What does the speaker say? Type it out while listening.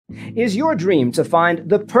Is your dream to find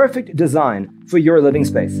the perfect design for your living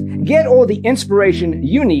space? Get all the inspiration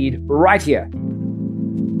you need right here.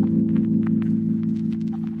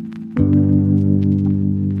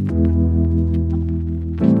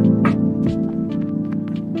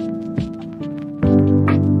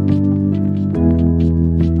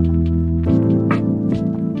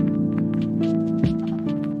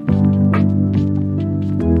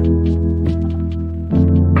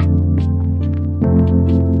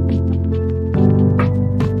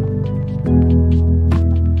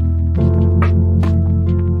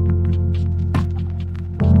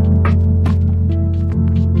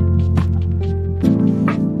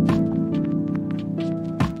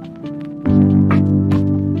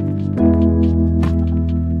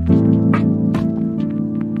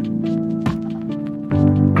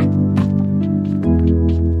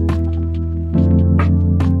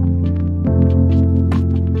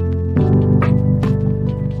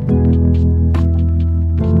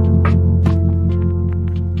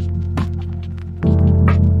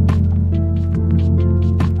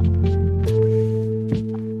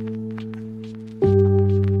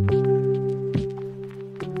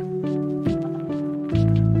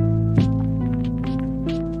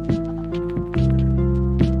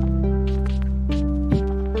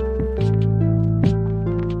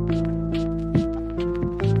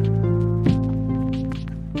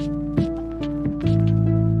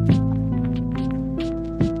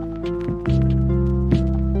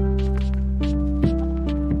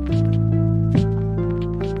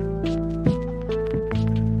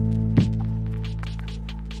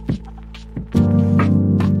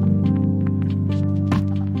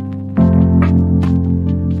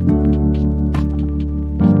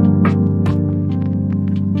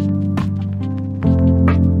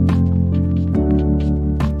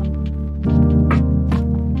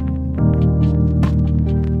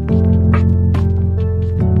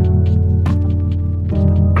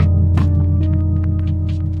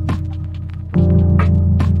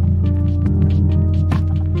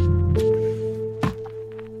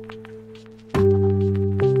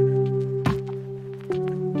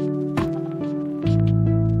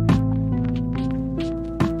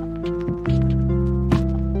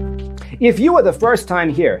 If you are the first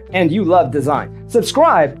time here and you love design,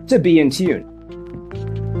 subscribe to Be in Tune.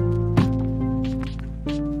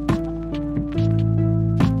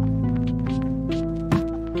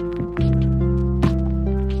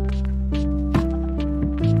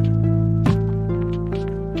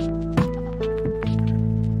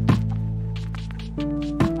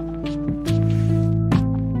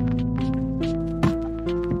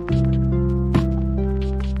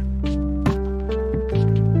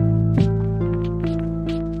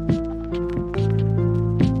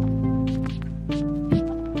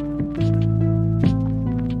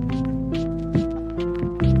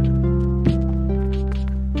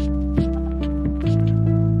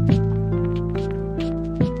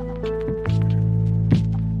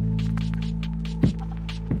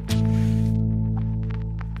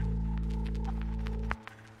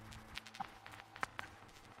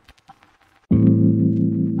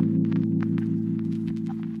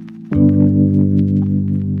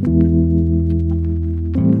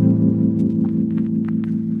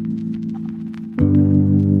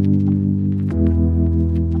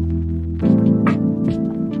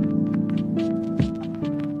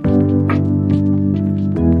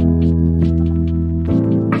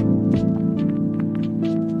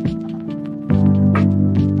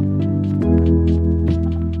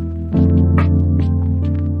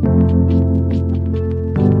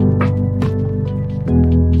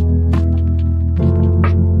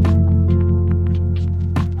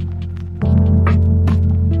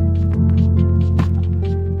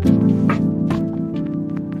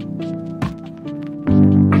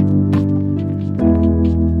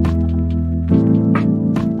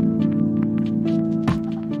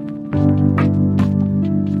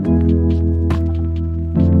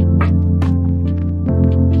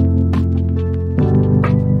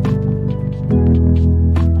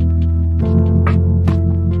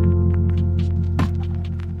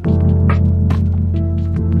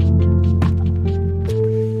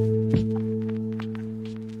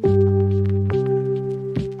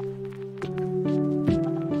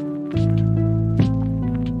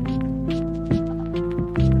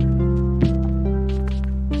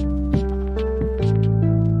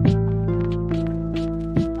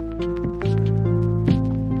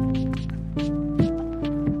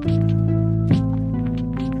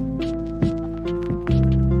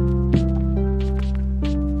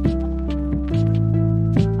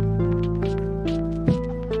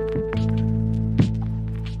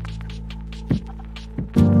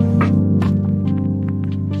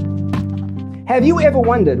 Have you ever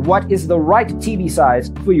wondered what is the right TV size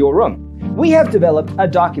for your room? We have developed a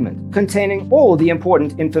document containing all the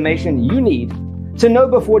important information you need to know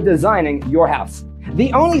before designing your house.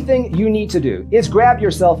 The only thing you need to do is grab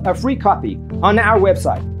yourself a free copy on our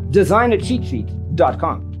website,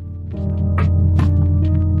 designacheatsheet.com.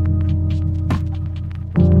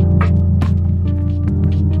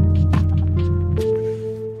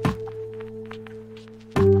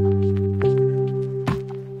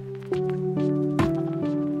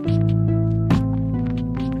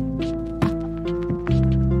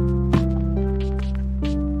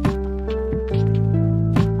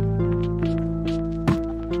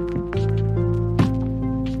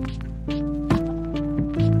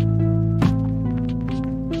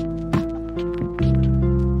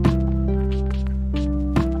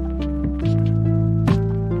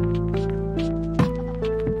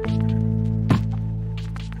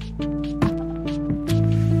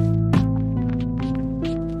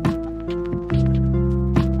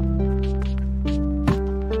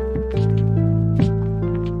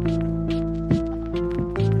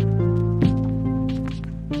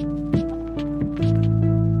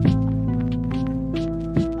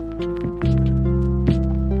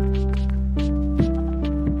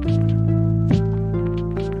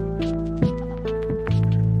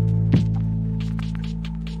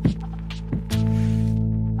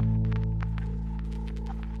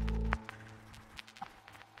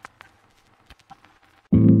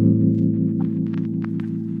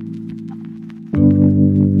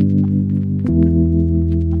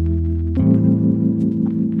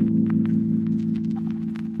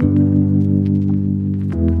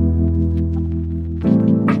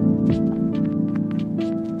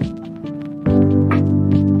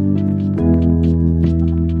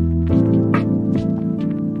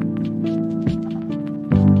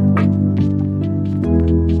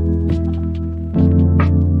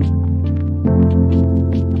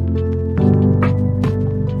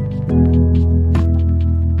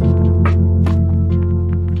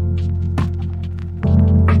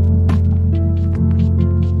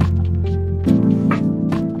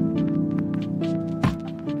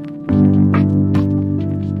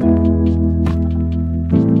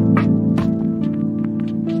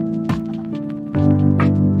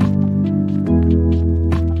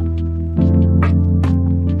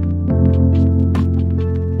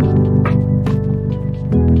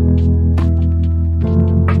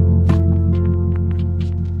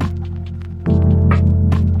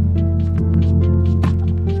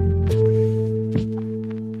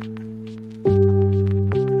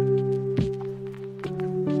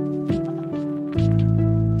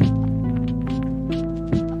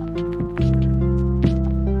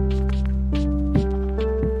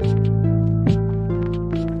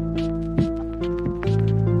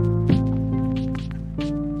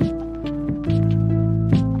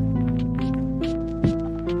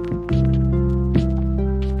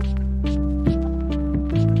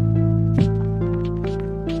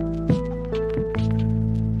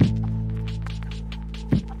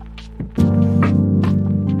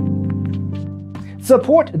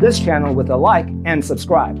 Support this channel with a like and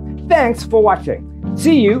subscribe. Thanks for watching.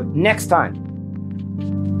 See you next time.